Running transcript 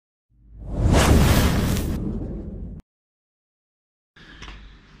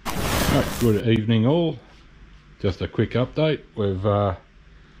Right, good evening all. Just a quick update. We've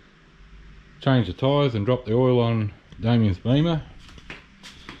changed the tyres and dropped the oil on Damien's Beamer.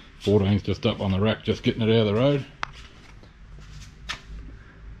 14's just up on the rack, just getting it out of the road.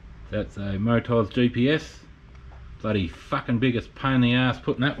 That's a Motoz GPS. Bloody fucking biggest pain in the ass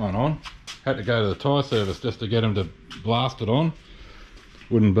putting that one on. Had to go to the tyre service just to get him to blast it on.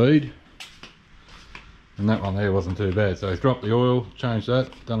 Wouldn't bead. And that one there wasn't too bad. So he's dropped the oil, changed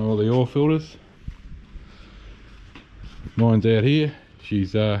that, done all the oil filters. Mine's out here.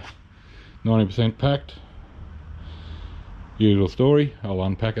 She's 90% packed. Usual story. I'll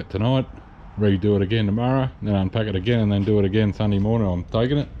unpack it tonight, redo it again tomorrow, then unpack it again and then do it again Sunday morning. I'm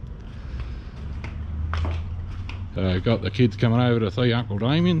taking it. So I've got the kids coming over to see Uncle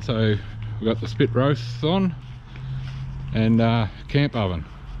Damien, so we've got the spit roasts on and camp oven.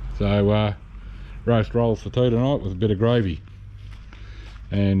 So roast rolls for two tonight with a bit of gravy.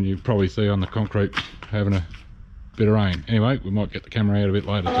 And you probably see on the concrete having a bit of rain. Anyway, we might get the camera out a bit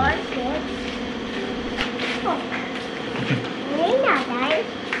later too.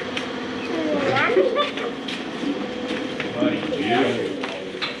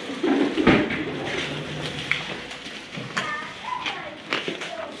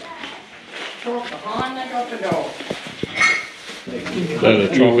 So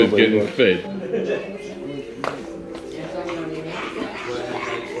the chop is getting fed.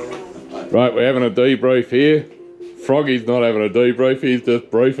 Right, we're having a debrief here. Froggy's not having a debrief, he's just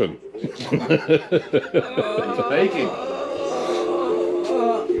briefing. Baking.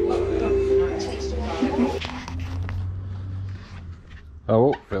 Oh,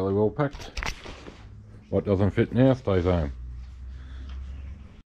 well, fairly well packed. What doesn't fit now stays home.